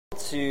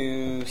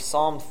to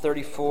Psalm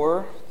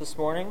 34 this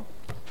morning,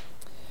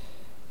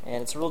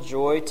 and it's a real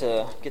joy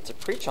to get to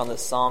preach on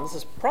this psalm. This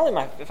is probably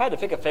if I had to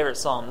pick a favorite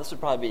psalm, this would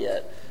probably be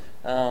it.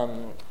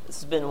 This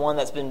has been one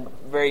that's been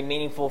very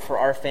meaningful for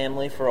our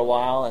family for a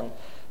while, and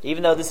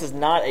even though this is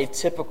not a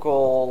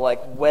typical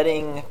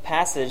wedding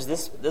passage,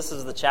 this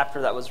is the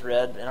chapter that was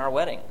read in our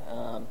wedding.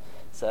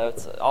 So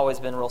it's always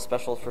been real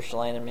special for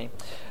Shalane and me.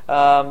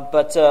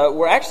 But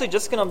we're actually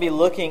just going to be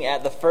looking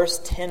at the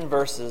first 10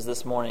 verses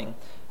this morning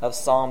of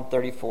Psalm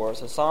 34.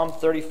 So Psalm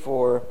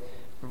 34,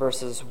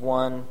 verses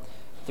 1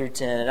 through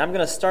 10. And I'm going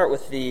to start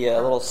with the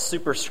little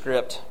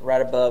superscript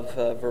right above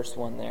verse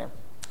 1 there.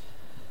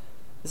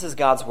 This is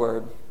God's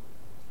word.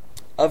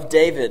 Of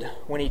David,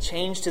 when he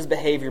changed his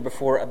behavior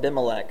before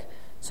Abimelech,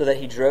 so that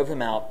he drove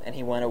him out, and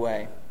he went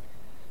away.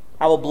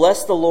 I will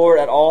bless the Lord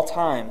at all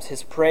times.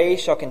 His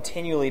praise shall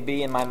continually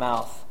be in my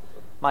mouth.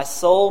 My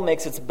soul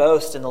makes its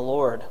boast in the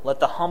Lord. Let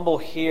the humble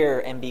hear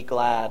and be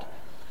glad.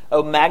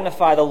 O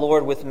magnify the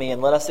Lord with me,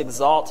 and let us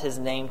exalt his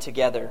name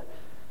together.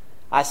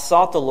 I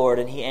sought the Lord,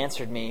 and he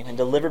answered me, and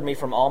delivered me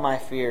from all my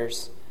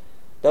fears.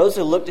 Those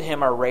who look to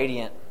him are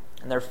radiant,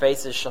 and their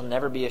faces shall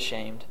never be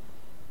ashamed.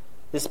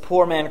 This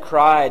poor man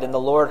cried, and the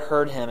Lord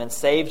heard him, and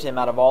saved him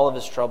out of all of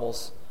his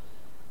troubles.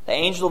 The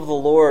angel of the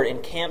Lord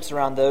encamps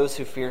around those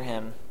who fear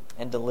him,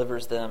 and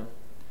delivers them.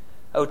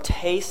 O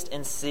taste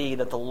and see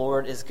that the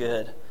Lord is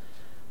good.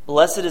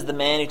 Blessed is the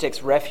man who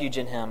takes refuge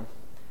in him.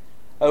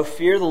 O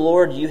fear the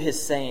Lord, you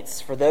his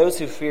saints, for those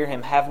who fear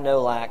him have no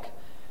lack.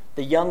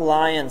 The young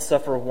lions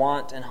suffer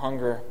want and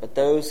hunger, but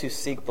those who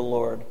seek the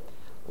Lord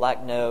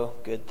lack no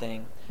good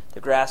thing.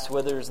 The grass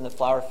withers and the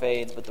flower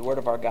fades, but the word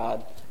of our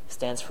God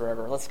stands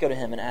forever. Let's go to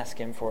him and ask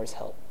him for his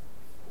help.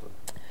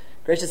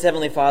 Gracious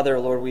Heavenly Father,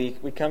 Lord,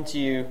 we come to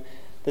you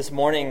this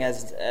morning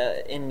as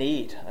in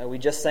need. We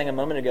just sang a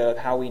moment ago of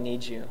how we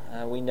need you.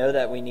 We know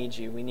that we need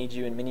you. We need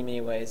you in many,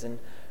 many ways. And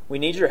we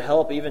need your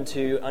help even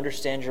to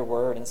understand your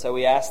word. And so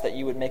we ask that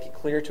you would make it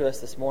clear to us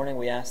this morning.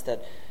 We ask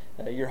that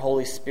your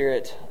Holy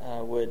Spirit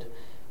would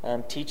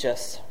teach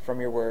us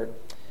from your word.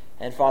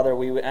 And Father,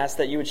 we would ask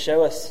that you would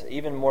show us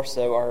even more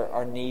so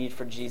our need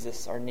for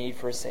Jesus, our need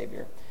for a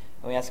Savior.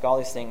 And we ask all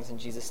these things in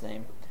Jesus'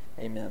 name.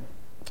 Amen.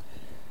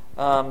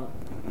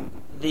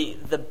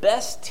 The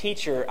best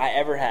teacher I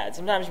ever had.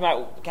 Sometimes you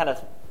might kind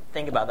of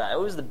think about that.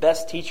 Who was the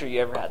best teacher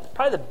you ever had?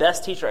 Probably the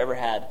best teacher I ever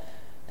had.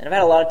 And I've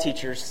had a lot of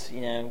teachers,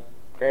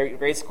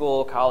 grade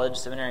school, college,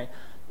 seminary.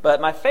 But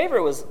my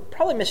favorite was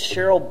probably Miss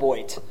Cheryl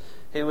Boyd,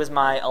 who was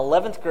my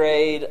 11th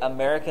grade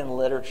American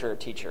literature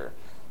teacher.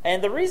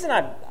 And the reason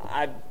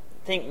I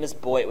think Miss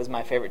Boyd was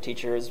my favorite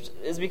teacher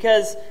is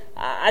because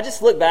I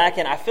just look back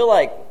and I feel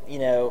like,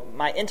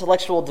 my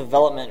intellectual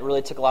development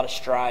really took a lot of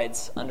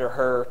strides under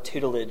her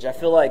tutelage. I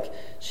feel like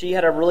she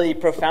had a really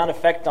profound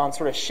effect on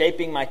sort of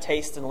shaping my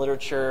taste in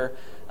literature.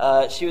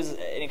 She was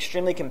an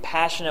extremely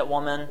compassionate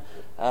woman.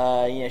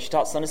 She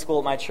taught Sunday school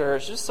at my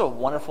church. Just a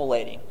wonderful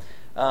lady.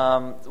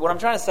 What I'm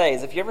trying to say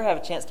is if you ever have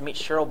a chance to meet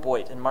Cheryl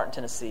Boyd in Martin,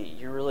 Tennessee,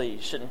 you really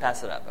shouldn't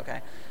pass it up,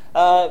 okay?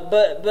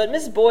 But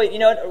Miss Boyd,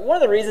 one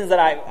of the reasons that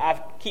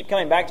I keep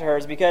coming back to her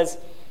is because,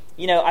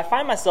 I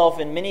find myself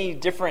in many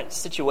different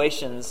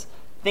situations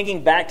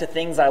thinking back to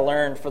things I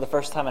learned for the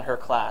first time in her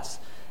class.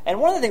 And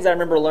one of the things I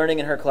remember learning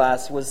in her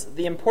class was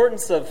the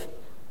importance of,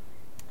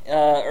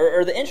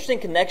 or the interesting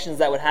connections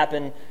that would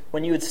happen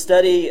when you would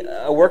study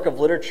a work of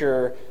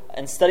literature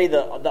and study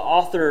the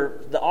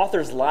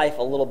author's life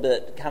a little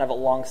bit kind of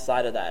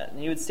alongside of that.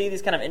 And you would see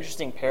these kind of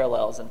interesting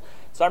parallels. And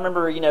so I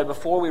remember,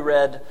 before we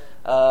read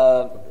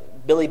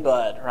Billy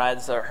Budd, right?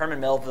 It's a Herman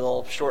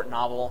Melville short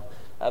novel.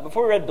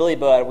 Before we read Billy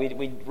Budd,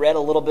 we read a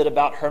little bit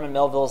about Herman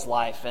Melville's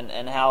life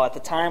and how at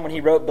the time when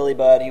he wrote Billy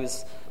Budd, he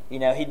was,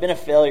 he'd been a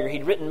failure.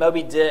 He'd written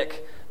Moby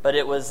Dick, but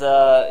it was,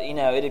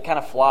 it had kind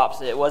of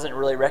flopped. It wasn't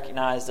really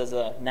recognized as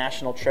a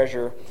national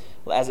treasure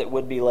as it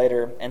would be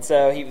later. And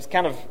so he was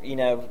kind of,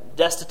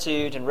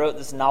 destitute and wrote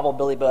this novel,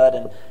 Billy Budd.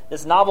 And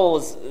this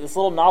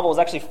little novel was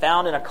actually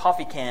found in a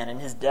coffee can in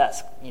his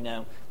desk,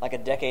 like a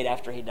decade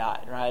after he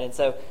died, right? And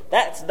so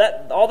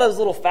all those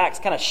little facts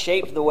kind of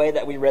shaped the way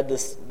that we read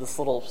this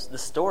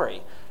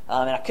story.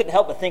 And I couldn't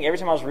help but think every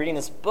time I was reading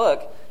this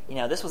book,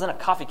 this was in a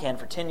coffee can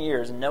for 10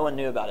 years and no one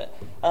knew about it.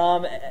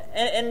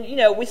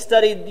 And we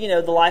studied,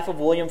 the life of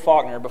William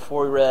Faulkner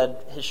before we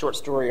read his short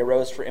story, A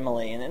Rose for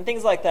Emily, and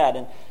things like that.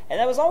 And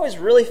that was always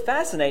really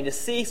fascinating to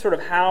see sort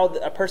of how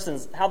the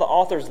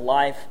author's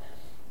life,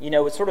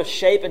 would sort of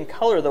shape and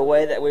color the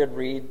way that we would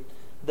read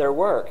their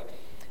work.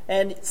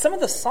 And some of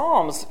the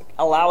Psalms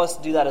allow us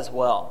to do that as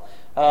well.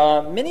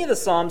 Many of the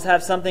Psalms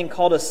have something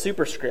called a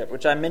superscript,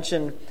 which I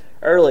mentioned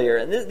earlier.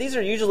 And these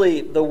are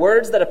usually the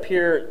words that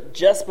appear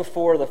just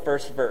before the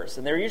first verse.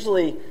 And they're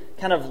usually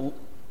kind of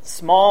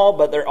small,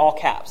 but they're all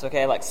caps,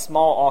 okay? Like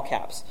small all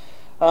caps.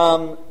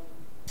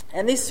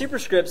 And these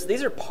superscripts,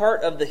 these are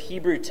part of the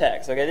Hebrew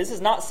text, okay? This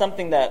is not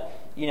something that,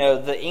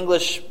 the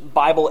English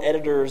Bible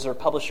editors or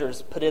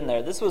publishers put in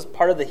there. This was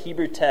part of the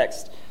Hebrew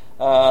text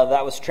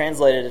that was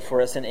translated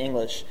for us in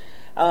English.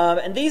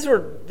 And these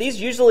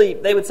usually,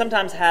 they would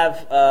sometimes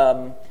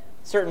have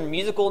certain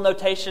musical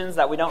notations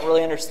that we don't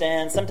really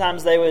understand.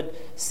 Sometimes they would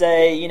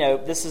say,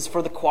 this is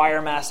for the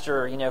choir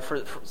master,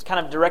 for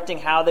kind of directing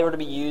how they were to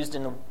be used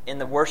in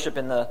the worship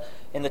in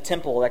the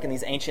temple, like in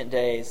these ancient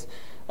days.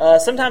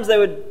 Sometimes they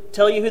would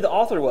tell you who the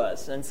author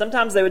was, and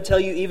sometimes they would tell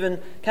you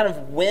even kind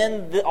of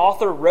when the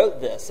author wrote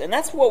this. And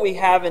that's what we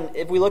have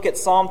if we look at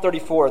Psalm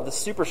 34, the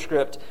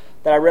superscript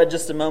that I read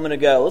just a moment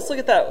ago. Let's look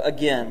at that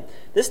again.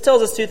 This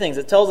tells us two things.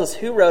 It tells us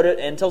who wrote it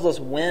and tells us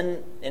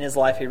when in his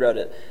life he wrote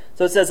it.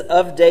 So it says,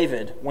 of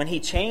David, when he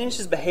changed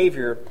his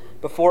behavior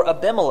before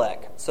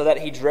Abimelech, so that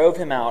he drove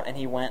him out and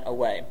he went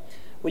away.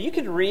 Well, you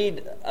could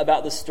read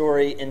about this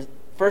story in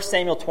 1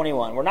 Samuel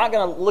 21. We're not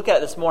going to look at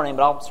it this morning,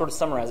 but I'll sort of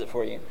summarize it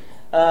for you.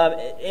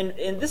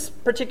 In this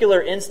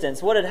particular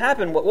instance, what had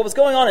happened, what was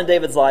going on in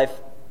David's life,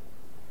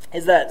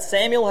 is that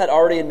Samuel had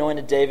already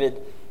anointed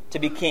David to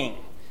be king.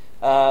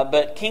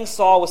 But King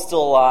Saul was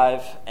still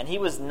alive, and he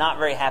was not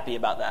very happy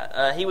about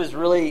that. He was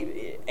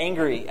really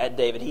angry at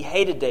David. He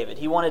hated David.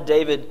 He wanted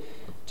David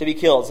to be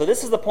killed. So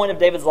this is the point of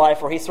David's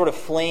life where he's sort of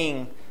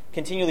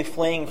continually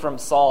fleeing from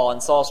Saul,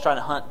 and Saul's trying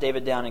to hunt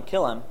David down and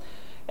kill him.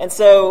 And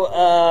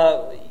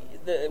so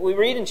we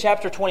read in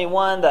chapter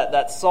 21 that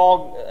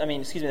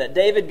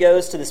David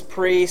goes to this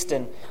priest,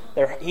 and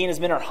he and his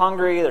men are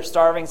hungry, they're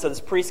starving, so this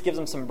priest gives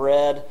them some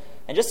bread.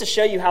 And just to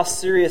show you how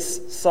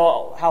seriously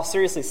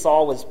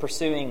Saul was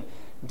pursuing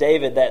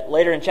David, that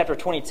later in chapter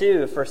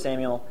 22 of 1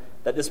 Samuel,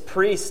 that this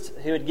priest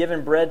who had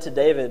given bread to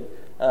David,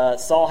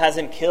 Saul has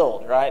him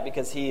killed, right?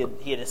 Because he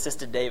had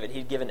assisted David.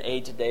 He'd given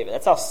aid to David.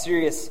 That's how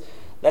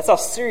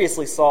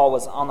seriously Saul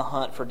was on the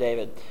hunt for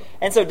David.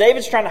 And so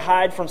David's trying to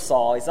hide from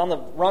Saul. He's on the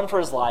run for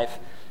his life.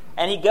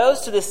 And he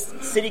goes to this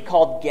city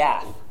called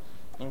Gath.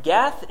 And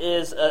Gath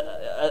is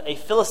a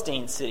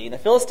Philistine city. And the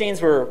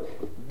Philistines were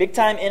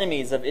big-time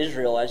enemies of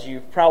Israel, as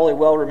you probably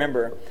well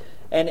remember.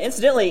 And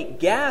incidentally,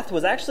 Gath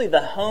was actually the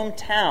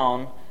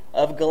hometown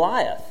of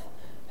Goliath,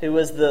 who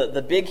was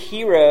the big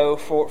hero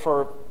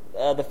for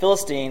the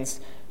Philistines,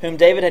 whom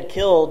David had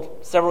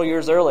killed several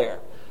years earlier.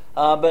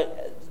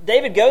 But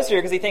David goes here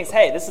because he thinks,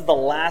 hey, this is the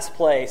last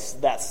place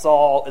that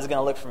Saul is going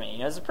to look for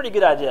me. It's a pretty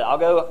good idea. I'll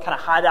go kind of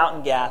hide out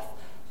in Gath.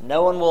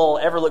 No one will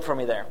ever look for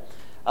me there.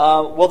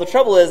 Well, the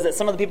trouble is that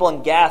some of the people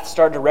in Gath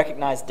started to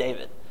recognize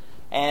David.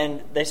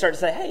 And they start to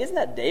say, hey, isn't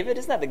that David?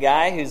 Isn't that the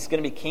guy who's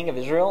going to be king of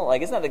Israel?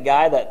 Like, isn't that the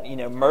guy that,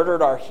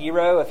 murdered our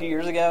hero a few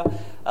years ago?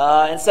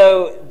 And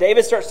so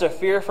David starts to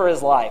fear for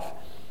his life.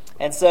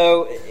 And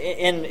so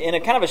in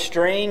a kind of a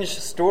strange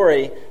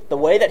story, the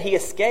way that he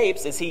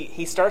escapes is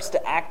he starts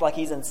to act like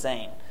he's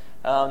insane.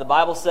 The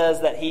Bible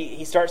says that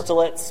he starts to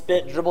let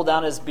spit dribble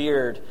down his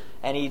beard,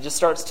 and he just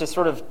starts to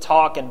sort of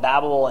talk and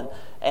babble.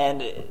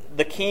 And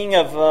the king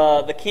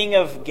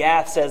of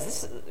Gath says,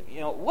 "This,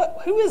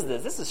 who is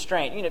this? This is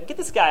strange. Get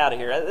this guy out of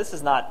here. This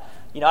is not.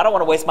 I don't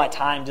want to waste my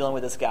time dealing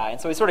with this guy."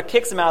 And so he sort of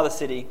kicks him out of the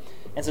city.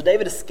 And so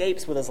David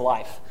escapes with his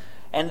life,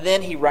 and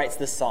then he writes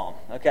this psalm.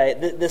 Okay,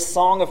 this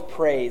song of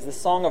praise, this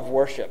song of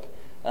worship.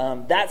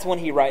 That's when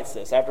he writes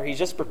this, after he's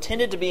just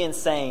pretended to be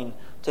insane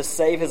to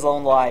save his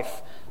own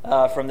life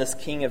from this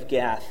king of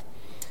Gath.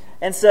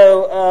 And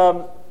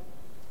so,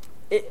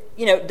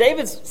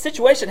 David's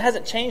situation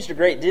hasn't changed a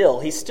great deal.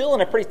 He's still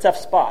in a pretty tough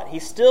spot.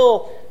 He's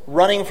still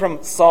running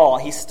from Saul.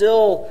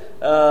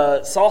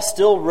 Saul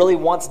still really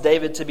wants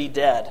David to be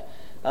dead.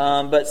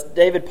 But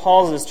David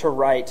pauses to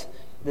write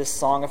this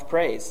song of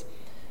praise.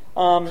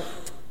 And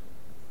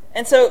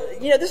so,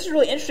 this is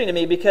really interesting to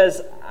me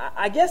because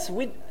I guess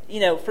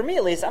for me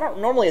at least, I don't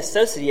normally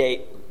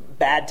associate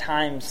bad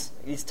times,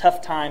 these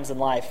tough times in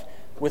life,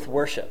 with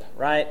worship,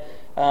 right?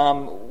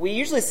 We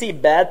usually see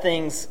bad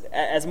things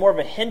as more of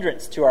a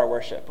hindrance to our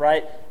worship,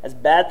 right? As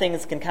bad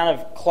things can kind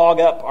of clog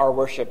up our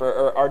worship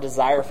or our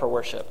desire for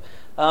worship.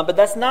 But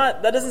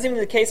that doesn't seem to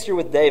be the case here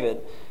with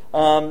David.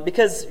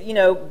 Because,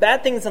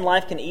 bad things in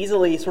life can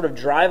easily sort of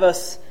drive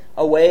us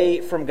away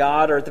from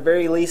God, or at the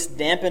very least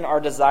dampen our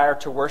desire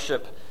to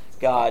worship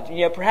God.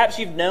 Perhaps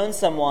you've known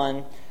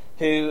someone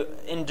who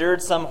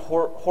endured some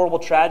horrible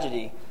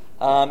tragedy,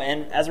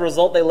 and as a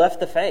result, they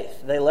left the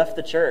faith. They left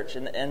the church.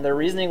 And their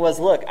reasoning was,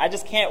 look, I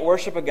just can't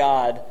worship a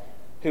God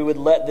who would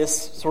let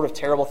this sort of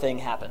terrible thing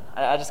happen.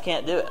 I just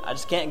can't do it. I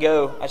just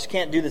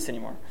can't do this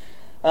anymore.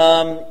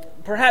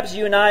 Perhaps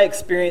you and I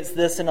experience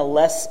this in a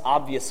less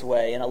obvious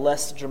way, in a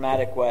less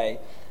dramatic way.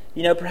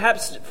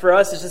 Perhaps for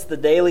us it's just the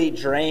daily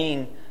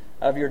drain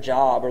of your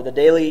job, or the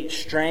daily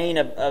strain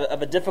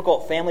of a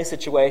difficult family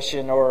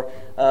situation, or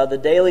the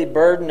daily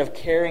burden of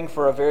caring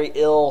for a very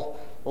ill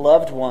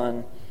loved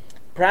one.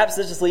 Perhaps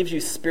this just leaves you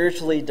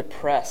spiritually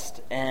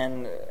depressed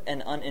and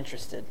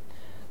uninterested.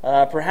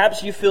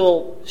 Perhaps you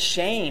feel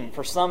shame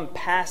for some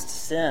past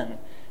sin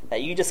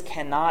that you just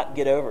cannot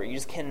get over. You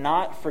just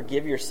cannot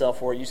forgive yourself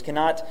for. You just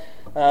cannot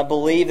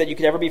believe that you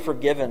could ever be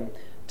forgiven,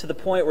 to the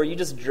point where you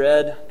just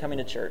dread coming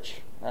to church.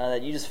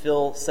 That you just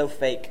feel so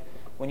fake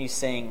when you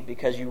sing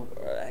because you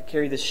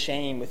carry this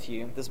shame with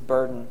you, this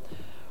burden.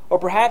 Or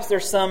perhaps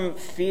there's some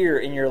fear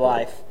in your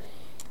life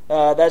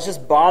that's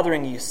just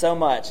bothering you so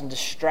much and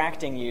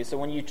distracting you. So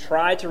when you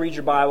try to read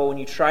your Bible, when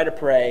you try to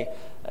pray,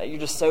 you're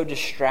just so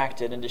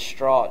distracted and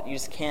distraught. You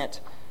just can't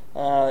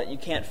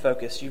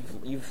focus.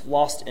 You've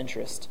lost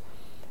interest.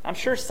 I'm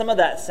sure some of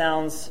that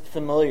sounds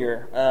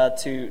familiar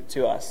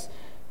to us.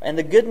 And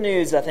the good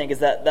news, I think, is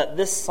that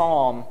this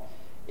psalm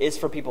is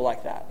for people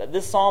like that. That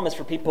this psalm is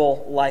for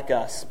people like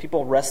us,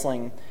 people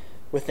wrestling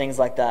with things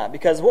like that.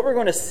 Because what we're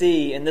going to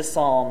see in this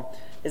psalm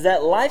is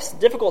that life's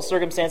difficult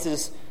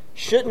circumstances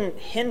shouldn't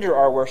hinder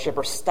our worship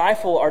or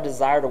stifle our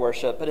desire to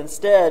worship, but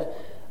instead,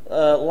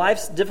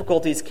 life's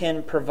difficulties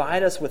can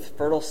provide us with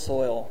fertile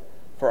soil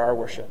for our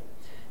worship.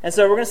 And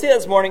so we're going to see that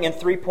this morning in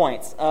 3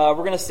 points. We're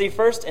going to see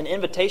first an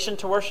invitation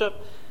to worship,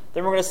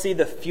 then we're going to see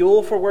the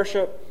fuel for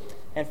worship,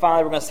 and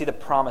finally we're going to see the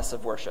promise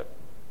of worship.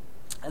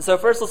 And so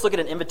first let's look at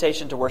an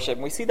invitation to worship.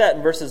 And we see that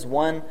in verses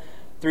 1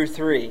 through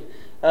 3.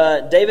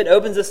 David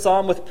opens this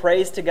psalm with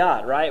praise to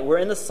God, right? We're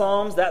in the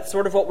Psalms. That's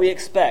sort of what we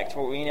expect.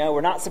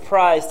 We're not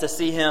surprised to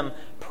see him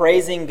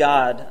praising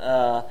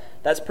God.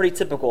 That's pretty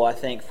typical, I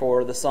think,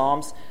 for the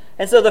Psalms.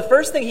 And so the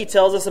first thing he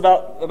tells us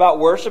about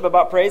worship,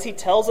 about praise, he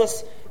tells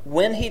us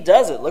when he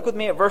does it. Look with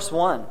me at verse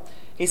 1.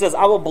 He says,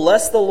 I will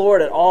bless the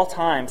Lord at all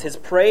times. His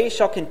praise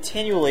shall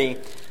continually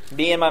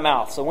be in my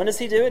mouth. So when does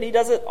he do it? He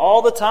does it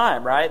all the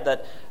time, right?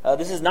 That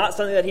this is not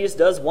something that he just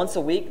does once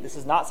a week. This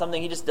is not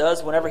something he just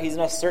does whenever he's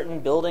in a certain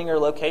building or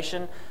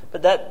location.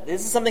 But that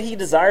this is something he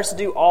desires to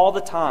do all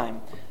the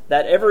time.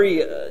 That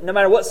no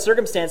matter what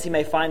circumstance he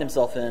may find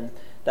himself in,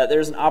 that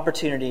there's an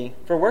opportunity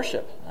for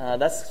worship.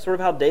 That's sort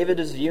of how David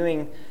is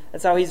viewing.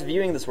 That's how he's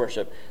viewing this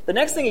worship. The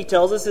next thing he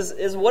tells us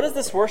is what does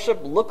this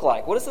worship look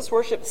like? What does this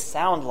worship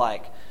sound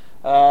like?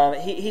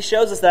 He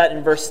shows us that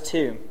in verse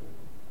 2.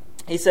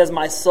 He says,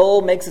 my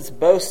soul makes its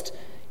boast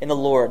in the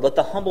Lord. Let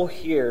the humble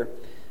hear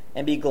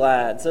and be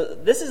glad. So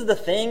this is the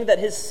thing that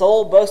his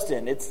soul boasts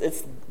in.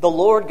 It's the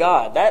Lord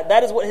God.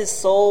 That is what his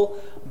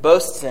soul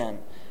boasts in.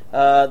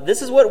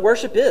 This is what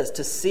worship is,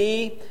 to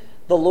see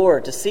the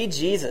Lord, to see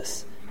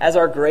Jesus as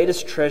our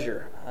greatest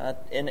treasure,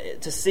 and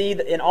to see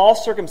in all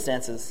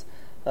circumstances,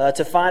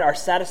 to find our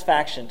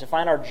satisfaction, to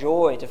find our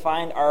joy, to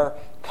find our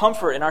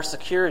comfort and our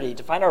security,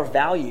 to find our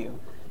value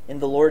in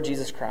the Lord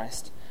Jesus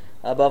Christ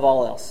above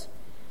all else.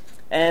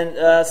 And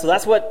so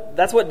that's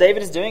what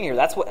David is doing here.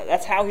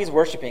 That's how he's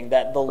worshiping.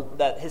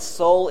 That his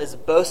soul is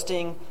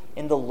boasting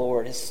in the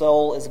Lord. His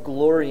soul is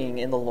glorying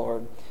in the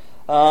Lord.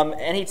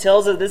 And he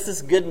tells us this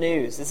is good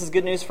news. This is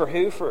good news for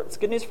who? It's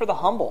good news for the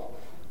humble.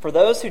 For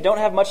those who don't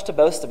have much to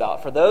boast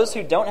about. For those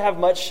who don't have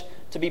much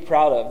to be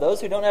proud of.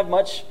 Those who don't have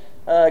much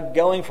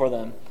going for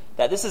them.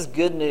 That this is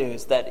good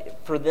news.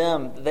 That for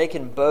them, they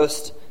can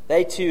boast.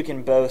 They too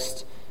can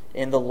boast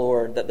in the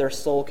Lord. That their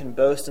soul can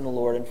boast in the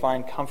Lord and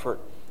find comfort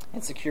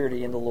and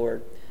security in the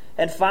Lord.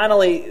 And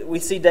finally, we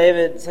see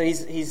David, so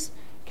he's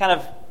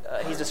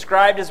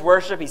described his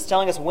worship, he's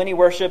telling us when he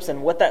worships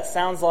and what that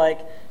sounds like,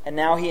 and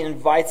now he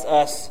invites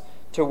us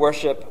to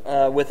worship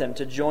with him,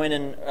 to join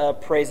in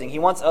praising. He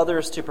wants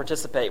others to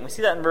participate. And we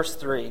see that in verse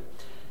 3.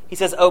 He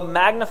says, "Oh,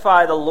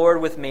 magnify the Lord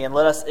with me, and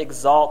let us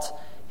exalt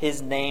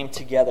his name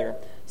together."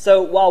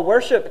 So while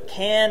worship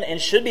can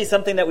and should be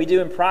something that we do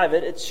in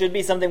private, it should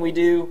be something we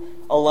do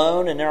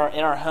alone in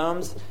our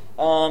homes.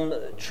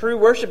 True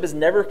worship is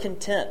never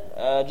content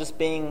just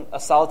being a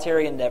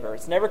solitary endeavor.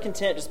 It's never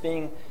content just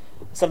being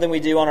something we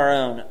do on our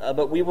own,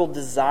 but we will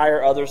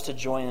desire others to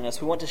join in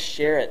us. We want to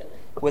share it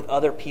with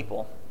other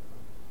people.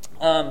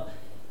 A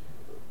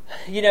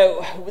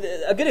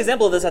good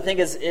example of this, I think,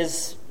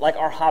 is like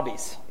our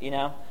hobbies. In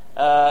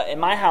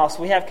my house,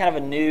 we have kind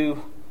of a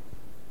new,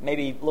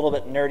 maybe a little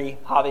bit nerdy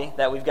hobby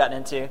that we've gotten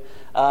into,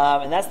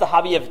 and that's the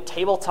hobby of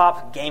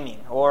tabletop gaming,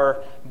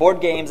 or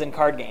board games and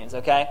card games,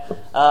 okay?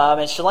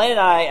 And Shalane and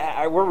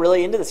I, we're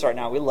really into this right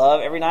now. We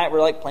love, every night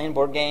we're like playing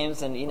board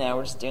games, and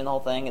we're just doing the whole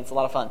thing. It's a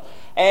lot of fun.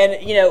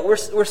 And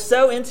we're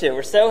so into it.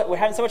 We're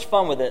having so much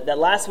fun with it that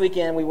last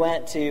weekend we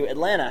went to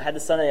Atlanta. I had the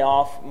Sunday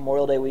off,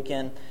 Memorial Day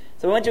weekend.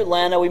 So we went to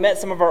Atlanta. We met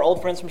some of our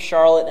old friends from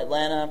Charlotte and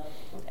Atlanta,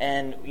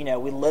 and we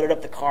loaded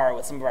up the car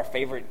with some of our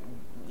favorite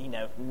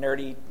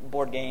nerdy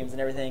board games and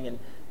everything,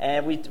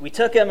 and we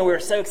took them, and we were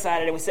so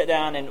excited, and we sat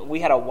down, and we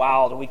had a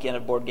wild weekend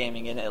of board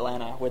gaming in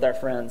Atlanta with our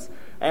friends,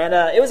 and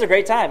it was a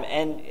great time,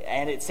 and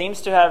it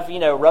seems to have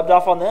rubbed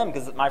off on them,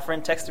 because my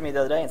friend texted me the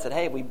other day and said,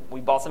 hey, we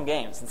bought some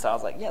games, and so I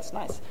was like, yes,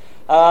 nice.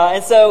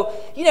 And so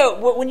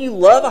when you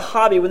love a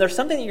hobby, when there's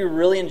something that you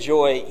really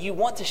enjoy, you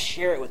want to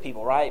share it with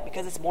people, right?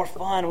 Because it's more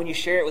fun when you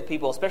share it with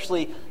people,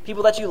 especially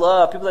people that you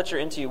love, people that you're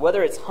into,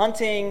 whether it's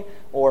hunting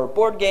or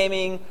board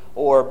gaming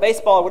or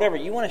baseball or whatever.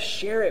 You want to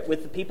share it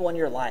with the people in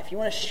your life. You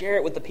want to share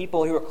it with the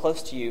people who are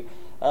close to you,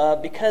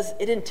 because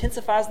it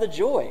intensifies the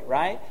joy,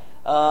 right?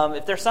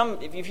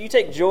 If you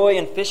take joy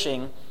in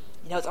fishing,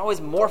 it's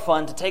always more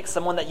fun to take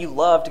someone that you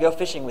love to go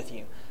fishing with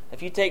you.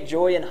 If you take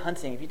joy in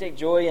hunting, if you take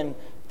joy in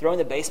throwing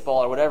the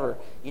baseball or whatever,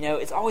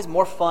 it's always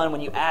more fun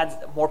when you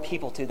add more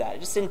people to that. It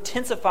just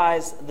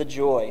intensifies the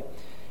joy.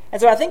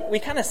 And so I think we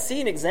kind of see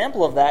an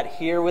example of that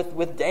here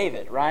with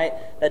David, right?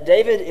 That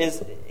David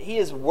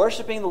is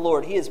worshiping the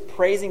Lord. He is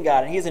praising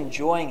God, and he is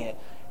enjoying it.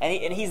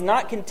 And he's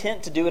not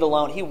content to do it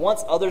alone. He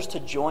wants others to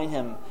join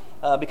him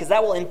because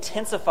that will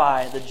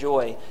intensify the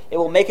joy. It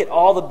will make it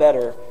all the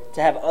better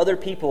to have other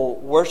people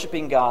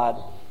worshiping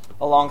God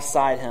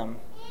alongside him.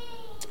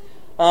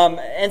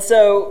 And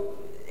so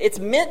this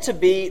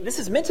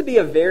is meant to be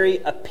a very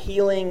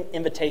appealing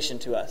invitation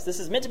to us. This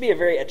is meant to be a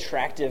very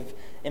attractive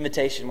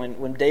invitation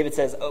when David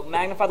says, "Oh,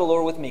 magnify the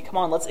Lord with me. Come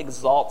on, let's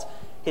exalt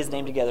his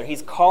name together."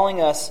 He's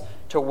calling us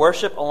to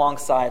worship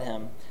alongside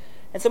him.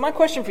 And so my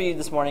question for you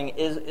this morning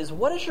is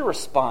what is your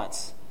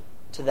response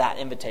to that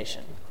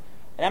invitation?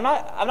 And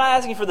I'm not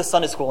asking for the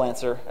Sunday school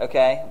answer,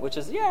 okay, which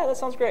is, yeah, that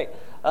sounds great.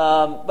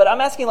 But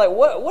I'm asking, like,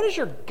 what is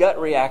your gut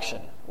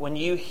reaction when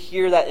you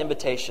hear that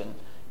invitation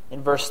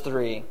in verse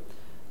 3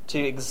 to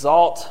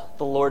exalt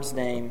the Lord's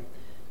name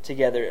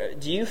together?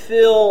 Do you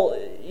feel,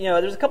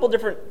 there's a couple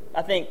different,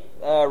 I think,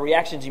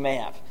 reactions you may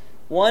have.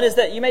 One is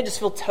that you may just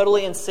feel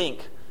totally in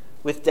sync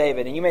with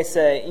David, and you may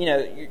say,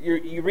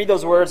 you read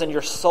those words and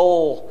your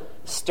soul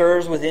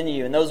stirs within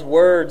you, and those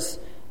words,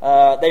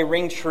 they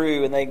ring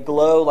true and they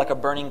glow like a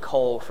burning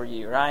coal for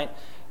you, right?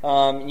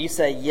 You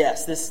say,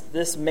 yes,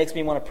 this makes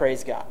me want to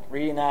praise God.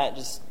 Reading that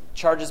just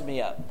charges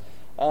me up.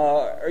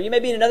 Or you may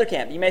be in another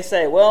camp. You may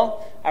say,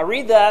 well, I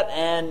read that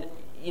and,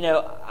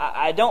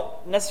 I don't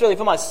necessarily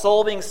feel my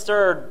soul being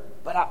stirred,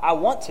 but I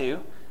want to.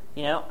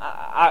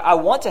 I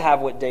want to have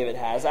what David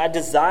has. I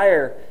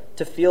desire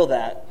to feel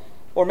that.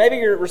 Or maybe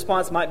your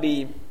response might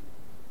be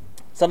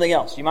something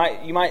else.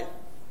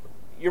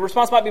 Your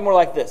response might be more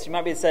like this. You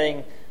might be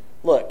saying,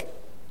 look,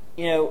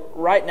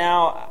 right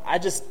now I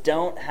just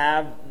don't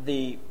have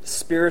the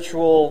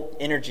spiritual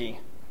energy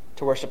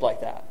to worship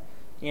like that.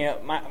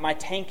 My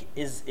tank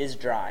is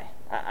dry.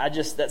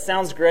 That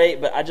sounds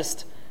great, but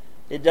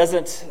it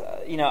doesn't,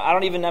 I'm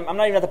not even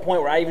at the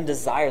point where I even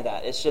desire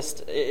that.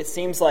 It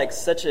seems like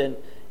such an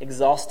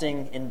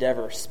exhausting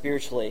endeavor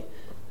spiritually.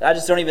 I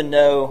just don't even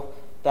know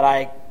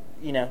that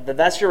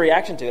that's your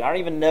reaction to it. I don't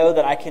even know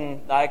that I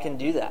can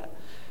do that.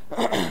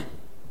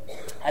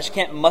 I just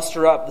can't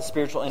muster up the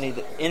spiritual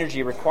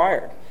energy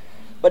required.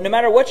 But no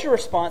matter what your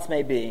response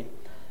may be,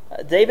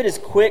 David is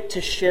quick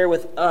to share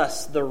with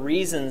us the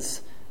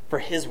reasons for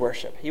his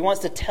worship. He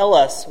wants to tell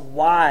us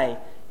why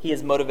he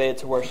is motivated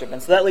to worship.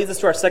 And so that leads us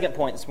to our second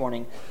point this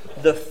morning,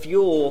 the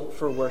fuel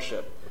for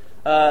worship.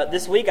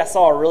 This week I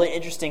saw a really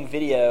interesting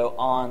video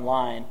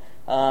online.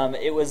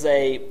 It was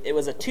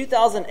a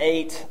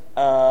 2008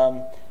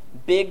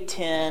 Big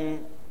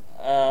Ten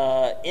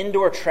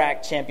indoor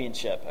track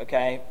championship,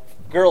 okay?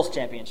 Girls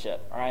championship,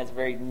 all right? It's a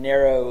very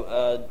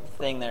narrow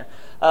thing there.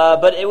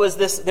 But it was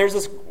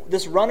there's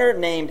this runner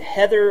named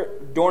Heather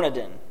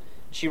Dorniden.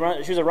 She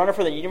was a runner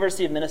for the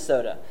University of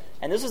Minnesota.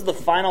 And this was the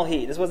final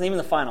heat. This wasn't even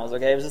the finals,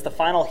 okay? It was just the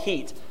final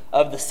heat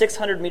of the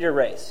 600-meter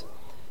race.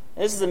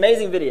 And this is an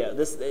amazing video.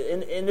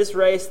 In this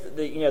race,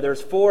 there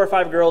was 4 or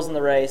 5 girls in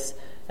the race,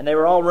 and they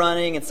were all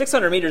running. And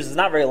 600 meters is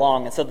not very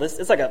long, and so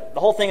the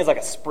whole thing is like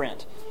a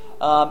sprint.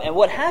 And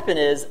what happened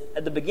is,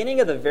 at the beginning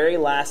of the very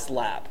last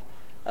lap,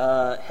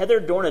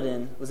 Heather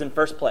Dorniden was in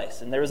first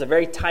place, and there was a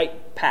very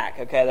tight pack,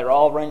 okay? They were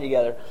all running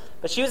together.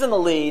 But she was in the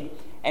lead,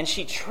 and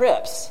she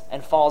trips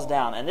and falls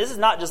down. And this is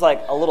not just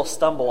like a little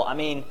stumble. I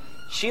mean,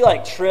 she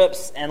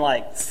trips and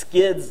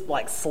skids,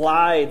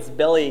 slides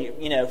belly,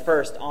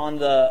 first on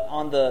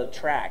the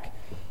track.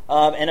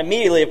 And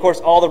immediately, of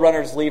course, all the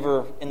runners leave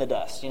her in the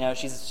dust.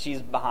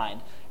 She's behind.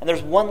 And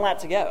there's 1 lap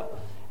to go.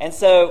 And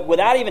so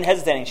without even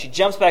hesitating, she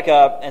jumps back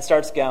up and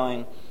starts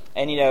going.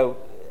 And,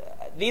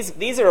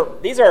 these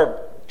are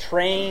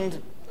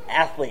trained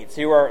athletes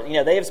who are,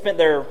 they have spent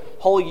their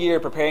whole year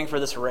preparing for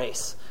this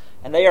race.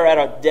 And they are at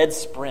a dead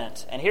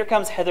sprint. And here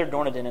comes Heather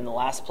Dorniden in the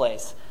last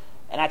place.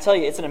 And I tell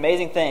you, it's an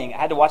amazing thing. I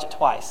had to watch it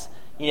twice.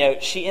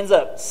 She ends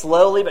up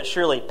slowly but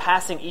surely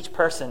passing each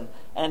person.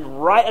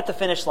 And right at the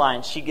finish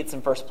line, she gets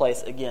in first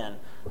place again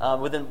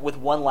with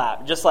 1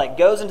 lap. Just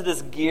goes into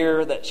this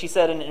gear that she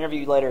said in an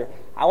interview later,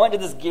 I went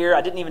into this gear I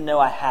didn't even know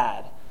I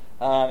had.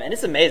 And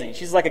it's amazing.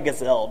 She's like a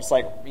gazelle, just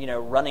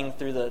running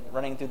through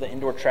the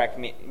indoor track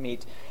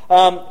meet.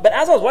 But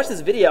as I was watching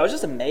this video, I was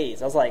just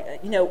amazed. I was like,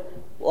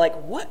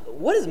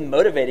 what is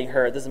motivating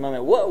her at this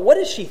moment? What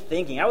is she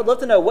thinking? I would love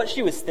to know what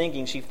she was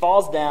thinking. She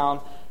falls down.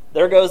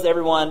 There goes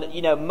everyone.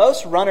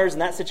 Most runners in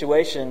that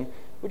situation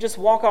would just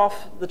walk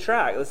off the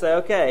track. They say,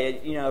 okay,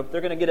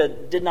 they're going to get a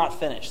did not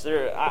finish.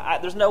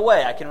 There's no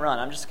way I can run.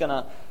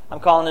 I'm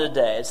calling it a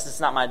day. It's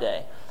just not my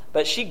day.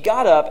 But she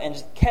got up and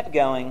just kept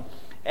going.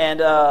 And,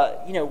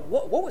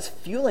 what was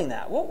fueling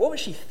that? What was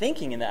she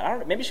thinking in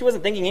that? Maybe she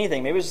wasn't thinking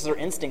anything. Maybe it was just her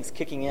instincts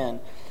kicking in.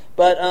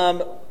 But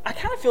I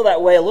kind of feel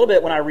that way a little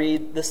bit when I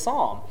read the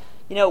psalm.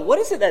 What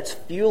is it that's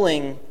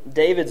fueling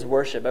David's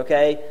worship,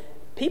 okay?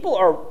 People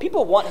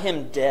want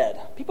him dead.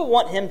 People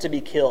want him to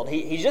be killed.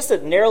 He just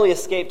narrowly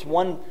escaped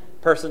one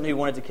person who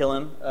wanted to kill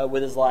him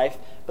with his life.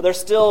 But there's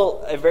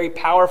still a very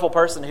powerful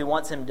person who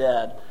wants him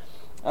dead.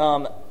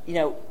 What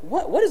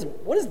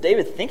is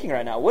David thinking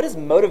right now? What is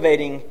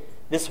motivating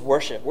this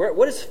worship?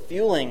 What is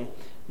fueling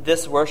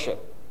this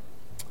worship?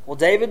 Well,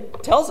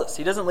 David tells us.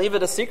 He doesn't leave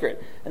it a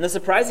secret. And the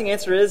surprising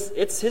answer is,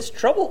 it's his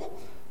trouble.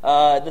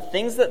 the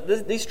things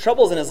that these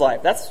troubles in his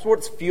life. That's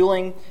what's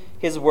fueling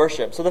his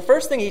worship. So the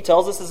first thing he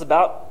tells us is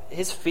about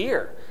his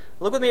fear.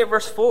 Look with me at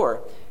verse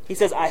 4. He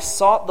says, I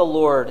sought the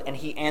Lord, and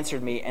he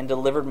answered me and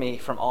delivered me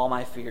from all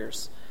my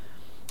fears.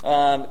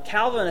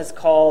 Calvin has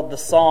called the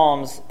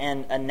Psalms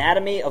an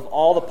anatomy of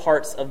all the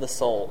parts of the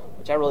soul,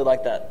 which I really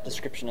like that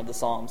description of the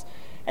Psalms.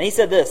 And he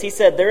said this, he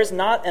said, there is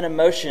not an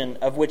emotion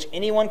of which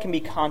anyone can be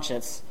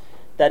conscious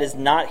that is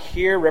not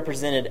here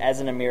represented as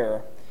in a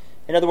mirror.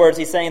 In other words,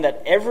 he's saying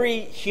that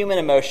every human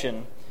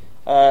emotion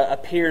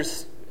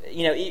appears,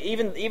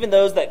 even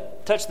those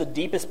that touch the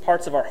deepest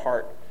parts of our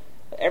heart,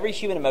 every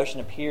human emotion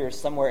appears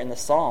somewhere in the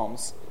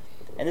Psalms.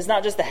 And it's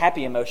not just the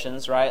happy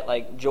emotions, right,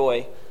 like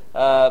joy,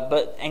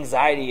 but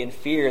anxiety and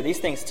fear, these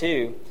things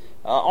too.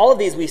 All of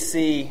these we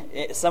see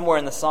somewhere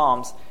in the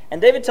Psalms.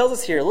 And David tells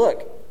us here,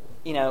 look,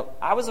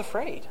 I was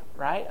afraid,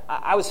 right?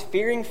 I was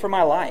fearing for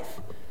my life.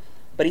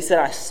 But he said,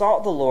 I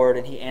sought the Lord,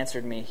 and he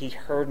answered me. He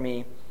heard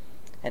me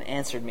and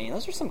answered me. And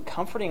those are some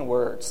comforting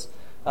words.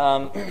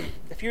 A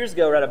few years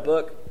ago, I read a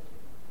book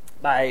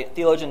by a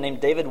theologian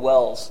named David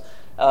Wells.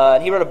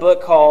 And he wrote a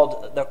book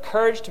called The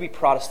Courage to be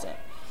Protestant.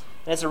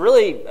 And it's a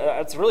really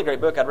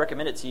great book. I'd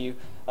recommend it to you.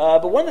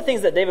 But one of the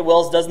things that David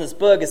Wells does in this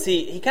book is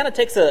he kind of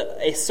takes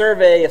a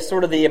survey of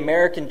sort of the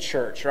American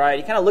church, right?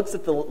 He kind of looks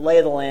at the lay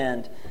of the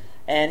land,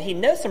 and he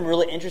notes some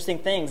really interesting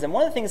things. And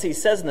one of the things he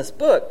says in this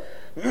book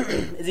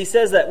is he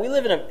says that we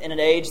live in an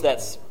age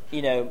that's,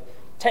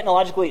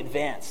 technologically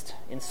advanced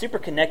and super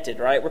connected,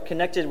 right? We're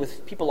connected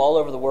with people all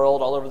over the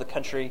world, all over the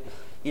country.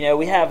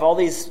 We have all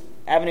these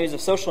avenues of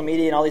social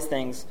media and all these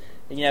things.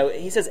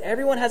 He says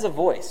everyone has a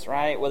voice,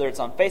 right? Whether it's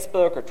on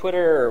Facebook or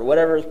Twitter or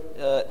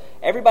whatever,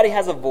 everybody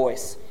has a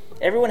voice.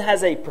 Everyone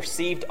has a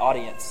perceived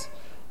audience.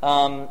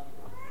 And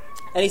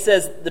he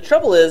says the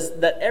trouble is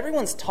that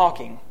everyone's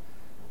talking,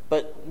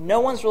 but no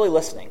one's really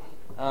listening.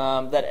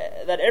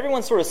 That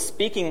everyone's sort of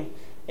speaking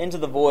into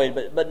the void,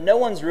 but no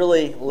one's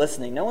really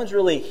listening. No one's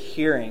really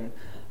hearing.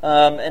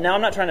 And now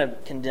I'm not trying to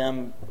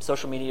condemn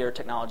social media or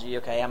technology.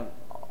 Okay, I'm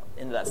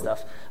into that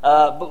stuff.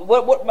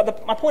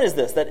 But my point is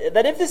this, that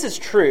if this is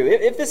true,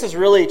 if this is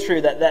really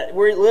true, that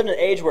we live in an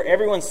age where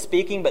everyone's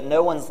speaking but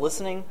no one's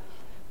listening,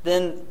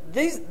 then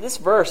this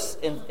verse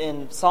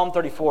in Psalm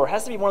 34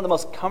 has to be one of the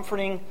most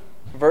comforting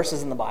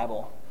verses in the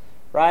Bible,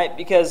 right?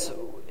 Because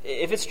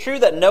if it's true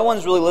that no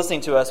one's really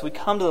listening to us, we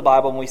come to the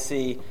Bible and we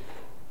see,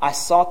 I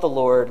sought the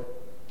Lord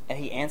and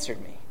he answered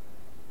me.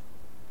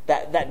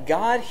 That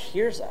God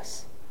hears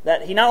us.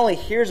 That he not only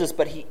hears us,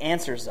 but he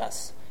answers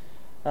us.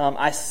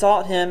 I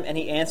sought him and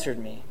he answered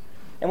me.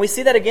 And we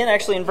see that again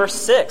actually in verse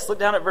 6. Look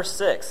down at verse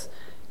 6.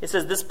 It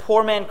says, this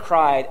poor man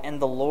cried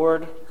and the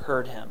Lord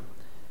heard him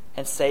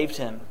and saved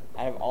him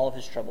out of all of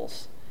his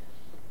troubles.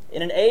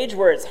 In an age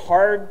where it's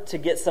hard to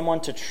get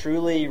someone to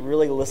truly,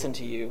 really listen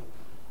to you,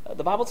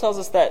 the Bible tells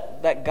us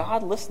that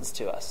God listens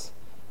to us,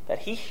 that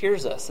he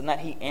hears us and that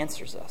he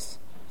answers us.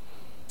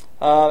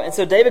 And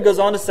so David goes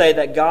on to say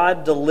that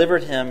God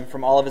delivered him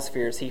from all of his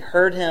fears. He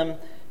heard him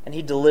and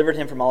he delivered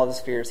him from all of his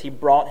fears. He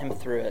brought him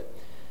through it.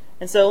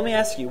 And so let me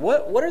ask you,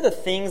 what are the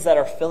things that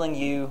are filling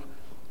you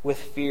with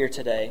fear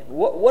today?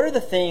 What are the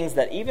things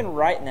that even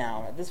right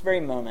now, at this very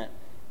moment,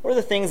 what are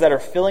the things that are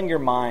filling your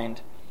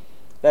mind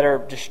that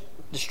are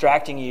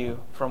distracting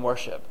you from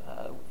worship?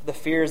 The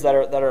fears that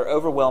are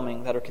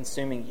overwhelming, that are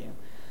consuming you.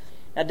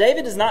 Now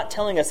David is not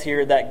telling us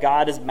here that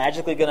God is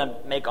magically going to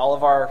make all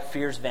of our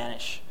fears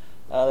vanish.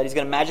 That he's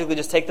going to magically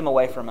just take them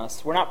away from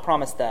us. We're not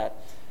promised that.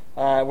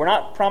 We're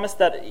not promised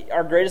that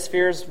our greatest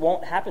fears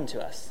won't happen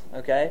to us,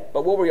 okay?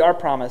 But what we are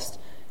promised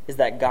is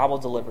that God will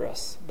deliver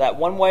us, that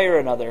one way or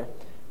another,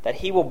 that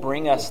he will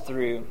bring us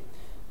through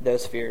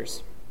those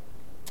fears.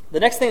 The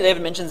next thing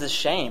David mentions is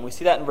shame. We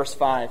see that in verse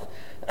 5.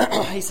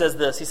 He says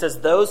this, he says,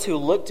 those who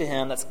look to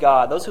him, that's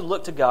God, those who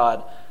look to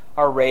God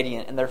are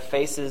radiant, and their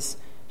faces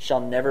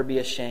shall never be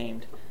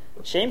ashamed.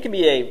 Shame can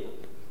be a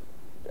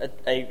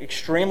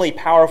extremely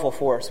powerful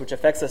force which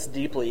affects us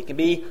deeply. It can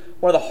be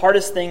one of the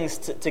hardest things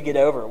to get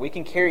over. We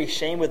can carry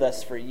shame with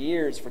us for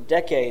years, for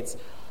decades,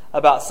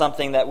 about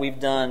something that we've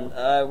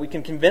done. We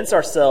can convince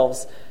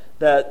ourselves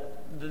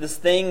that this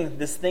thing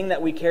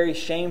that we carry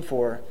shame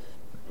for,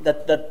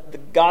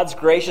 that God's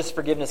gracious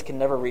forgiveness can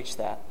never reach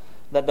that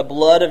the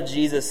blood of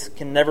Jesus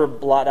can never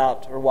blot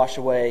out or wash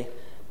away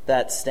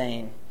that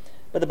stain.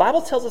 But the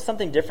Bible tells us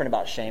something different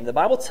about shame. The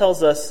Bible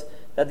tells us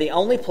that the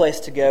only place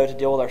to go to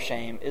deal with our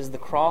shame is the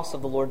cross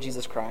of the Lord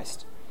Jesus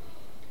Christ.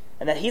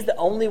 And that he's the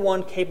only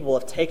one capable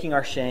of taking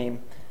our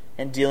shame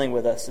and dealing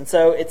with us. And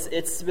so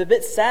it's a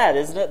bit sad,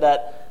 isn't it,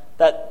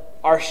 that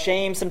our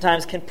shame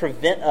sometimes can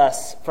prevent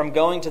us from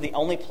going to the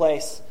only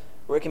place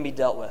where it can be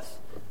dealt with.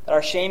 That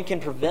our shame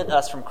can prevent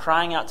us from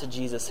crying out to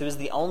Jesus, who is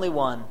the only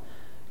one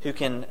who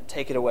can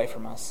take it away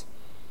from us.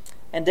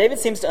 And David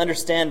seems to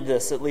understand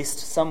this, at least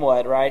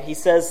somewhat, right? He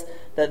says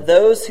that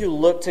those who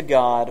look to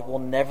God will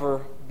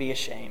never be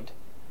ashamed.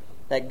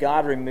 That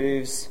God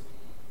removes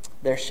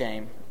their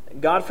shame.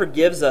 God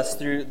forgives us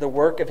through the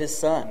work of his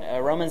Son.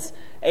 Romans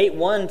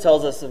 8:1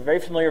 tells us, a very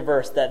familiar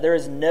verse, that there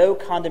is no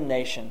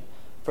condemnation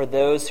for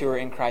those who are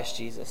in Christ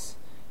Jesus.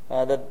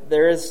 that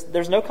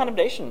there's no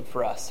condemnation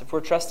for us if we're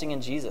trusting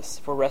in Jesus,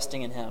 if we're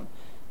resting in Him.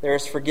 There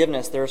is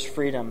forgiveness, there is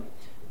freedom,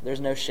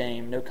 there's no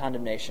shame, no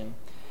condemnation.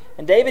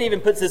 And David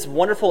even puts this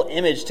wonderful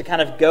image to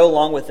kind of go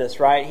along with this,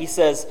 right? He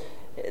says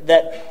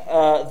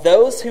that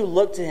those who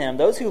look to Him,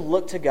 those who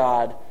look to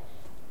God,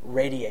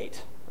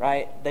 radiate,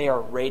 right? They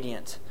are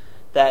radiant.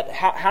 That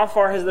how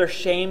far has their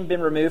shame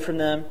been removed from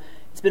them?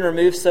 It's been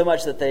removed so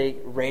much that they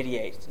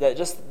radiate, that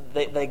just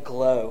they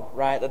glow,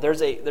 right? That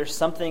there's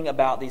something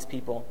about these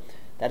people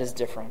that is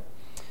different.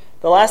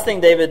 The last thing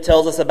David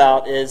tells us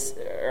about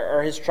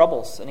are his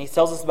troubles, and he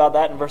tells us about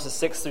that in verses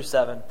 6 through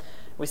 7.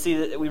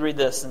 We read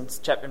this in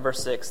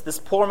verse 6. This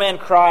poor man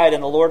cried,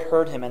 and the Lord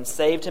heard him and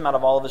saved him out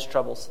of all of his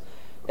troubles.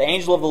 The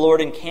angel of the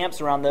Lord encamps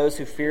around those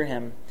who fear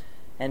Him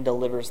and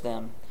delivers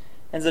them.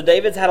 And so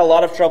David's had a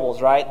lot of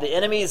troubles, right? The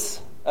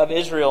enemies of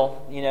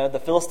Israel, the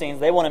Philistines,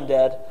 they want him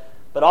dead.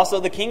 But also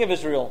the king of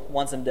Israel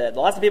wants him dead.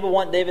 Lots of people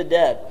want David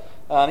dead.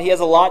 He has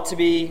a lot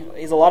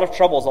of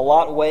troubles, a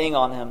lot weighing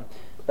on him.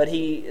 But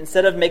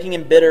instead of making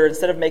him bitter,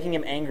 instead of making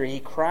him angry, he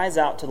cries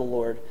out to the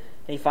Lord.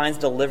 And he finds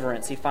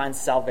deliverance. He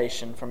finds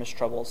salvation from his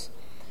troubles.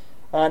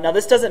 Now,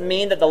 this doesn't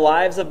mean that the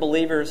lives of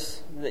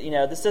believers,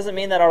 this doesn't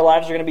mean that our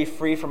lives are going to be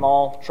free from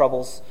all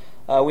troubles.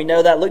 We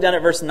know that. Look down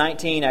at verse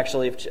 19,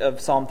 actually,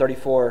 of Psalm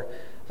 34.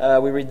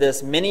 We read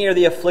this: "Many are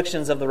the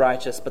afflictions of the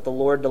righteous, but the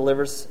Lord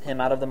delivers him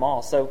out of them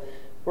all." So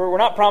we're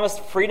not promised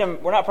freedom.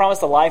 We're not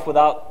promised a life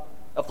without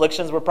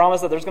afflictions. We're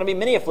promised that there's going to be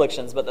many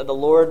afflictions, but that the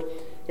Lord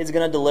is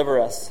going to deliver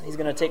us. He's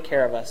going to take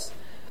care of us.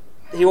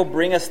 He will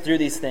bring us through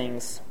these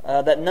things.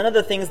 That none of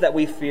the things that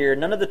we fear,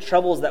 none of the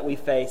troubles that we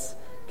face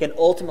can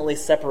ultimately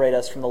separate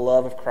us from the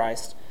love of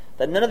Christ.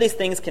 That none of these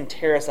things can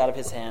tear us out of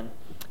His hand.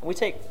 And we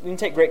can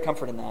take great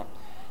comfort in that.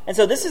 And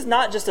so this is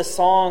not just a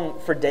song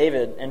for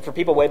David and for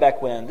people way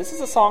back when. This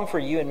is a song for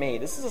you and me.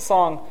 This is a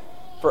song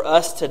for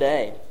us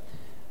today.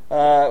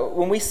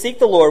 When we seek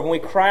the Lord, when we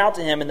cry out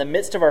to Him in the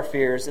midst of our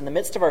fears, in the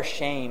midst of our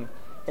shame,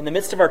 in the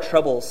midst of our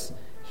troubles,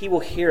 He will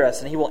hear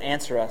us and He will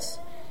answer us.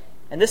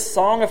 And this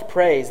song of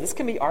praise, this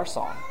can be our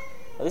song.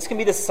 This can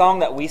be the song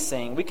that we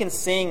sing. We can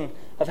sing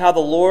of how the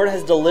Lord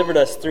has delivered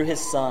us through His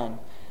Son,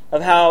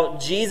 of how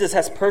Jesus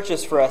has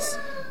purchased for us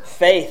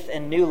faith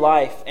and new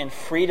life and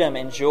freedom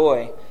and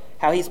joy,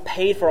 how He's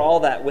paid for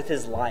all that with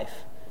His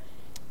life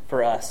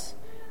for us.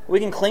 We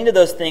can cling to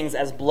those things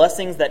as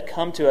blessings that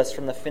come to us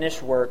from the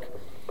finished work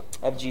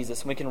of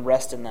Jesus, and we can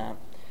rest in that.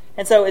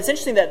 And so it's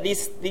interesting that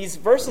these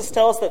verses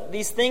tell us that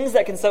these things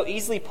that can so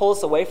easily pull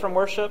us away from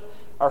worship,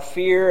 our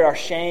fear, our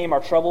shame, our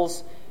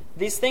troubles,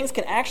 these things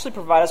can actually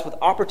provide us with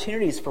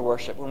opportunities for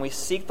worship when we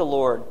seek the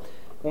Lord,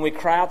 when we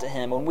cry out to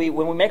Him, when we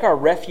make our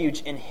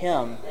refuge in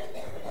Him,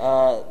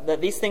 that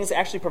these things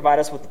actually provide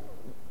us with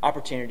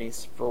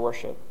opportunities for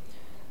worship.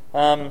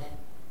 So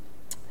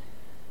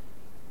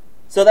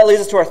that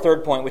leads us to our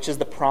third point, which is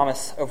the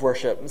promise of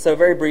worship. And so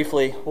very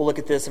briefly, we'll look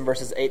at this in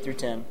verses 8 through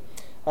 10.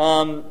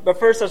 But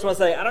first, I just want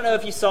to say, I don't know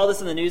if you saw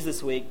this in the news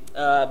this week,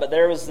 but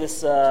there was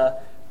this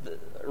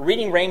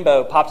Reading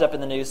Rainbow popped up in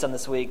the news some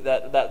this week.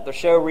 That the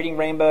show Reading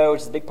Rainbow,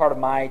 which is a big part of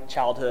my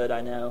childhood,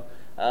 I know,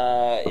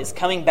 is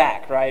coming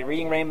back, right?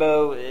 Reading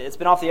Rainbow, it's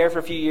been off the air for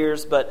a few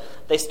years, but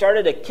they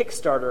started a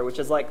Kickstarter, which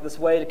is like this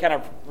way to kind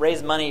of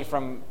raise money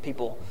from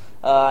people.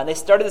 And they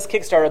started this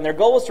Kickstarter, and their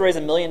goal was to raise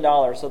 $1 million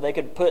so they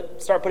could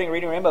start putting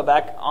Reading Rainbow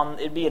back on.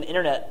 It'd be an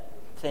internet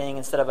thing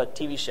instead of a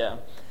TV show.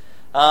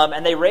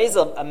 And they raised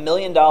 $1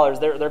 million.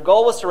 Their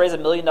goal was to raise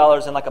 $1 million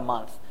in like a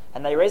month,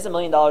 and they raised $1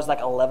 million in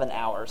like 11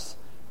 hours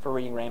for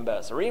Reading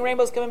Rainbow. So Reading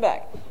Rainbow's coming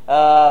back.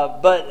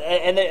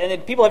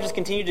 And people have just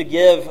continued to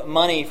give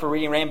money for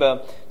Reading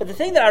Rainbow. But the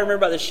thing that I remember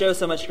about this show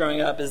so much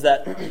growing up is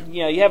that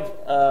you have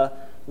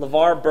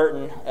LeVar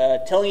Burton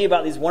telling you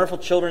about these wonderful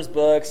children's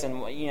books,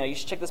 and you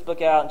should check this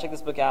book out and check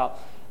this book out.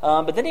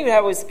 But then he would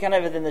always kind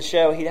of in the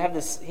show he had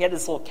this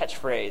little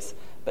catchphrase,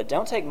 but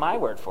don't take my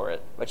word for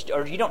it,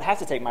 or you don't have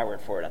to take my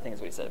word for it, I think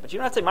is what he said, but you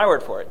don't have to take my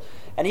word for it.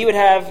 And he would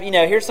have,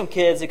 here's some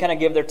kids who kind of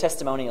give their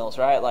testimonials,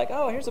 right? Like,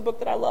 oh, here's a book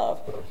that I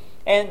love.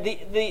 And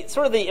the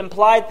sort of the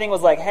implied thing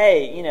was like,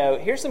 hey,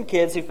 here's some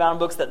kids who found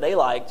books that they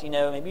liked.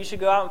 Maybe you should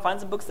go out and find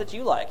some books that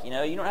you like. You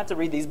don't have to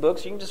read these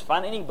books. You can just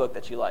find any book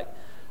that you like.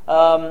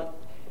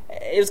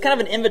 It was kind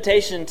of an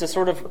invitation to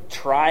sort of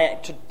try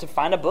to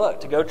find a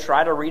book, to go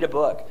try to read a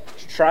book,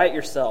 to try it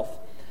yourself.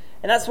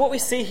 And that's what we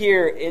see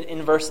here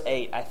in verse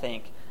 8, I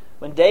think.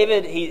 When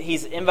David,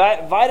 he's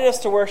invited us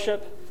to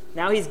worship.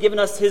 Now he's given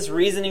us his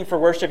reasoning for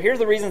worship. Here's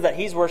the reasons that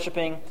he's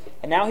worshiping.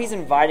 And now he's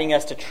inviting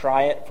us to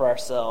try it for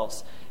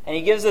ourselves. And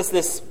he gives us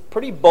this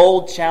pretty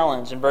bold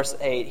challenge in verse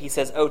 8. He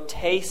says, "Oh,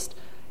 taste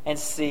and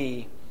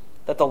see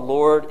that the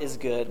Lord is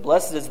good.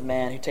 Blessed is the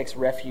man who takes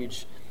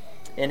refuge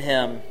in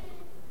Him."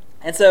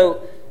 And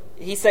so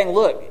he's saying,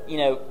 look,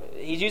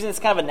 he's using this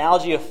kind of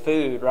analogy of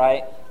food,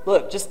 right?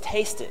 Look, just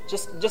taste it.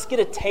 Just get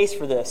a taste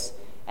for this,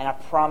 and I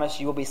promise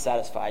you will be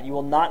satisfied. You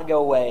will not go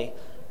away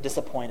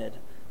disappointed.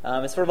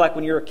 It's sort of like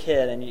when you were a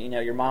kid and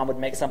your mom would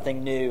make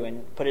something new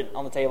and put it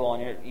on the table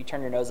and you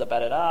turn your nose up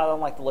at it. I don't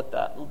like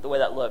the way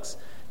that looks.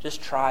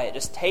 Just try it.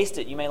 Just taste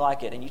it. You may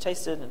like it. And you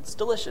taste it and it's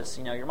delicious.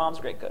 Your mom's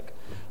a great cook.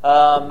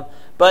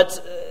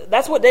 But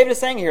that's what David is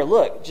saying here.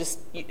 Look,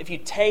 if you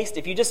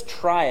just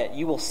try it,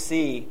 you will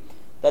see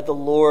that the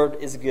Lord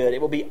is good. It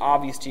will be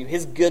obvious to you.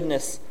 His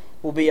goodness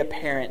will be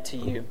apparent to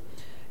you.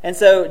 And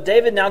so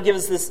David now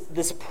gives us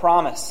this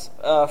promise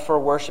for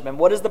worship. And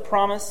what is the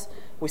promise?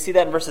 We see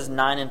that in verses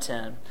 9 and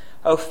 10.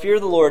 "Oh, fear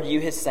the Lord, you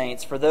his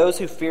saints, for those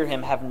who fear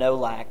him have no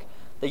lack.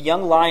 The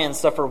young lions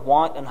suffer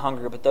want and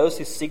hunger, but those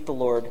who seek the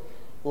Lord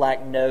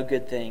lack no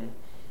good thing."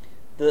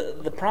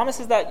 The promise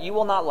is that you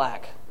will not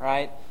lack,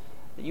 right?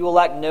 You will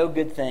lack no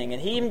good thing.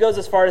 And he even goes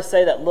as far to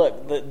say that,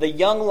 look, the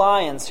young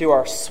lions who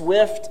are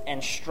swift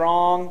and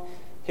strong,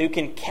 who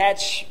can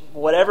catch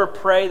whatever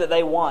prey that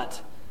they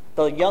want,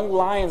 the young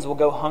lions will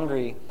go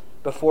hungry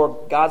before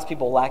God's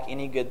people lack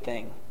any good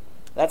thing.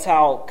 That's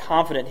how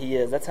confident he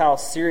is. That's how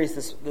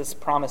serious this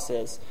promise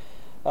is.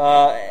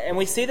 And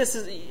we see this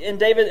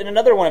in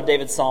another one of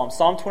David's Psalms,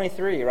 Psalm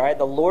 23, right?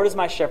 "The Lord is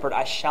my shepherd,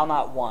 I shall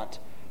not want,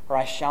 or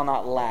I shall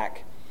not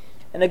lack."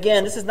 And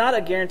again, this is not a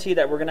guarantee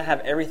that we're going to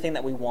have everything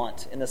that we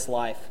want in this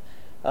life.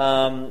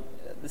 God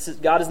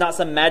is not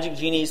some magic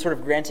genie sort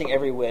of granting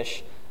every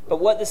wish. But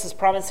what this is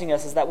promising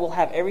us is that we'll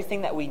have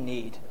everything that we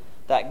need,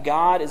 that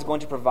God is going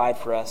to provide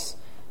for us,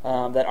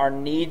 that our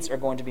needs are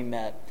going to be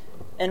met.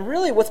 And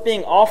really what's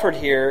being offered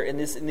here in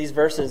these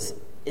verses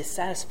is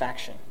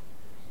satisfaction.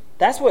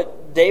 That's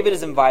what David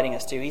is inviting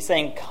us to. He's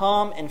saying,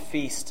 come and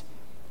feast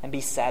and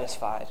be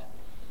satisfied.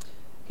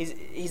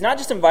 He's not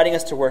just inviting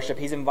us to worship,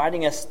 he's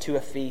inviting us to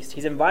a feast.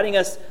 He's inviting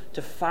us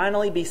to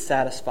finally be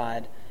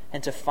satisfied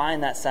and to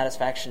find that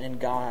satisfaction in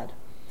God.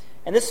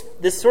 And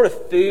this sort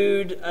of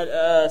food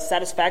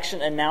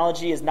satisfaction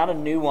analogy is not a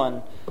new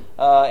one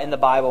in the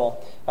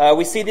Bible.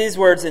 We see these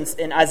words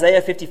in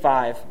Isaiah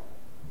 55.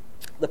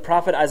 The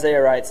prophet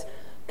Isaiah writes,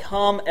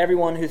 "Come,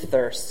 everyone who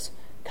thirsts,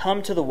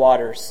 come to the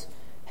waters,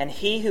 and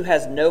he who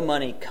has no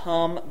money,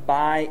 come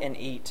buy and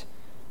eat.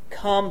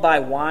 Come buy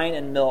wine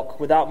and milk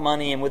without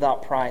money and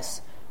without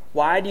price.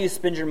 Why do you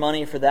spend your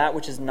money for that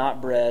which is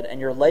not bread, and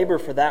your labor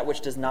for that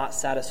which does not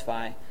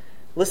satisfy?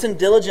 Listen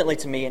diligently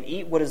to me and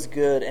eat what is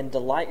good, and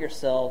delight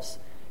yourselves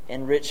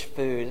in rich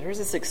food." There's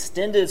this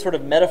extended sort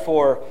of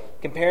metaphor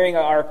comparing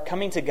our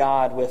coming to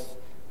God with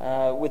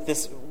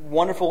this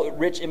wonderful,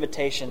 rich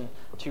invitation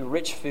to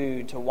rich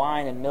food, to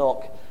wine and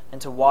milk,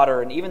 and to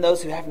water, and even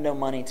those who have no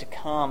money to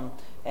come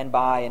and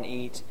buy and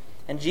eat.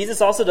 And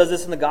Jesus also does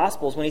this in the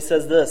Gospels when he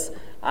says this,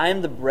 "I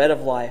am the bread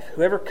of life.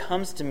 Whoever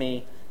comes to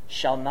me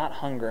shall not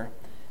hunger,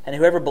 and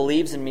whoever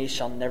believes in me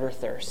shall never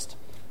thirst."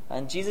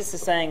 And Jesus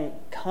is saying,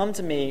 come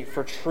to me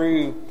for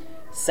true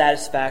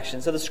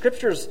satisfaction. So the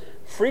Scriptures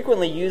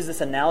frequently use this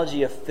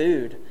analogy of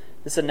food,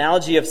 this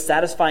analogy of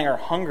satisfying our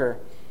hunger,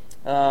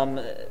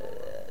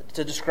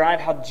 to describe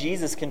how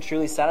Jesus can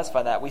truly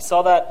satisfy that. We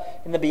saw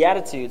that in the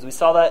Beatitudes. We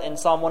saw that in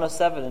Psalm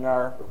 107 in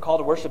our call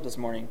to worship this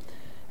morning.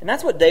 And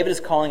that's what David is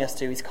calling us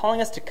to. He's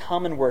calling us to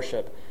come and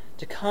worship,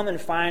 to come and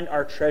find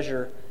our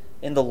treasure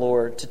in the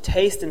Lord, to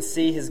taste and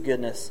see his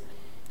goodness.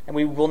 And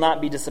we will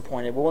not be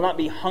disappointed. We will not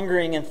be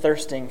hungering and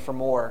thirsting for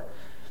more,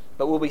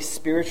 but we'll be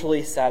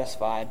spiritually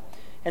satisfied.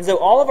 And so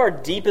all of our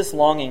deepest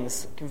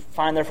longings can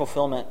find their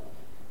fulfillment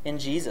in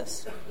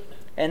Jesus.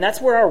 And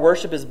that's where our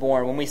worship is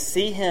born, when we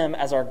see him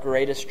as our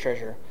greatest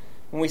treasure,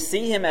 when we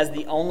see him as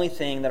the only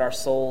thing that our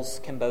souls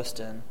can boast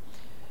in.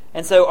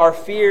 And so our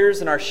fears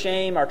and our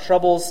shame, our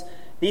troubles,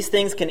 these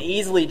things can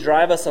easily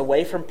drive us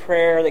away from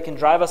prayer. They can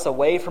drive us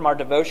away from our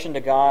devotion to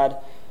God.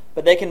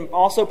 But they can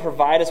also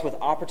provide us with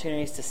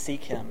opportunities to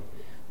seek him,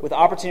 with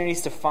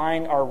opportunities to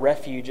find our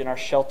refuge and our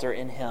shelter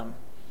in him,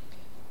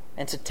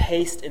 and to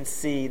taste and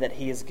see that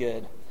he is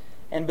good.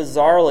 And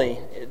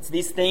bizarrely, it's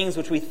these things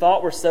which we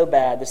thought were so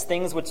bad, these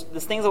things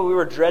that we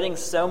were dreading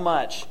so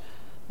much,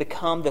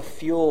 become the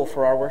fuel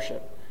for our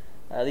worship.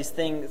 These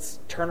things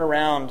turn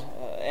around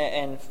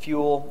and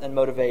fuel and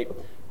motivate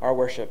our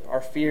worship.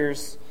 Our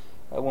fears,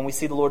 when we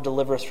see the Lord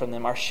deliver us from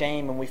them. Our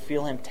shame, when we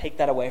feel him take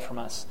that away from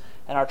us.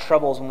 And our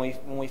troubles,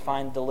 when we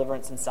find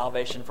deliverance and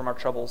salvation from our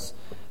troubles.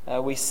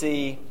 We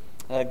see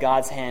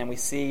God's hand. We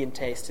see and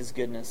taste his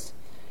goodness.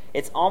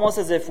 It's almost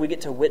as if we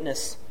get to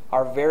witness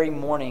our very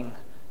mourning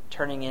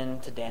turning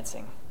into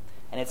dancing.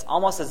 And it's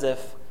almost as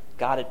if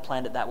God had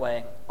planned it that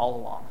way all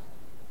along.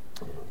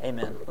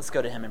 Amen. Let's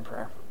go to him in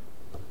prayer.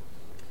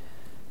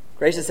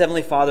 Gracious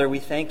Heavenly Father, we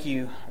thank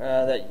you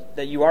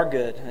that you are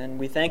good. And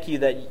we thank you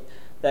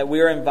that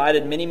we are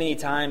invited many, many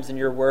times in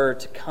your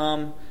word to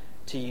come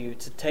to you,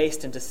 to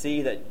taste and to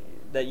see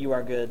that you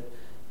are good.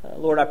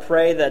 Lord, I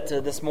pray that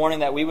this morning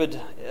that we would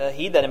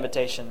heed that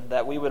invitation,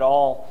 that we would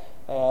all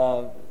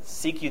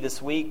seek you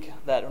this week,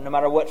 that no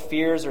matter what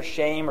fears or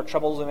shame or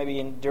troubles we may be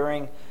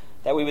enduring,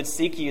 that we would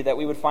seek you, that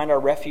we would find our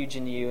refuge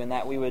in you, and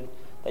that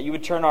you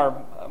would turn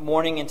our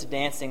mourning into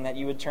dancing, that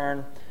you would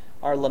turn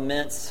our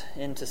laments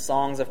into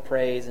songs of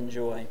praise and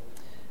joy.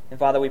 And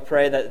Father, we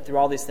pray that through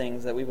all these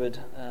things that we would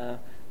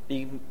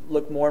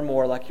look more and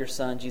more like your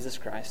Son, Jesus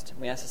Christ.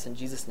 We ask this in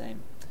Jesus'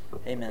 name.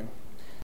 Amen.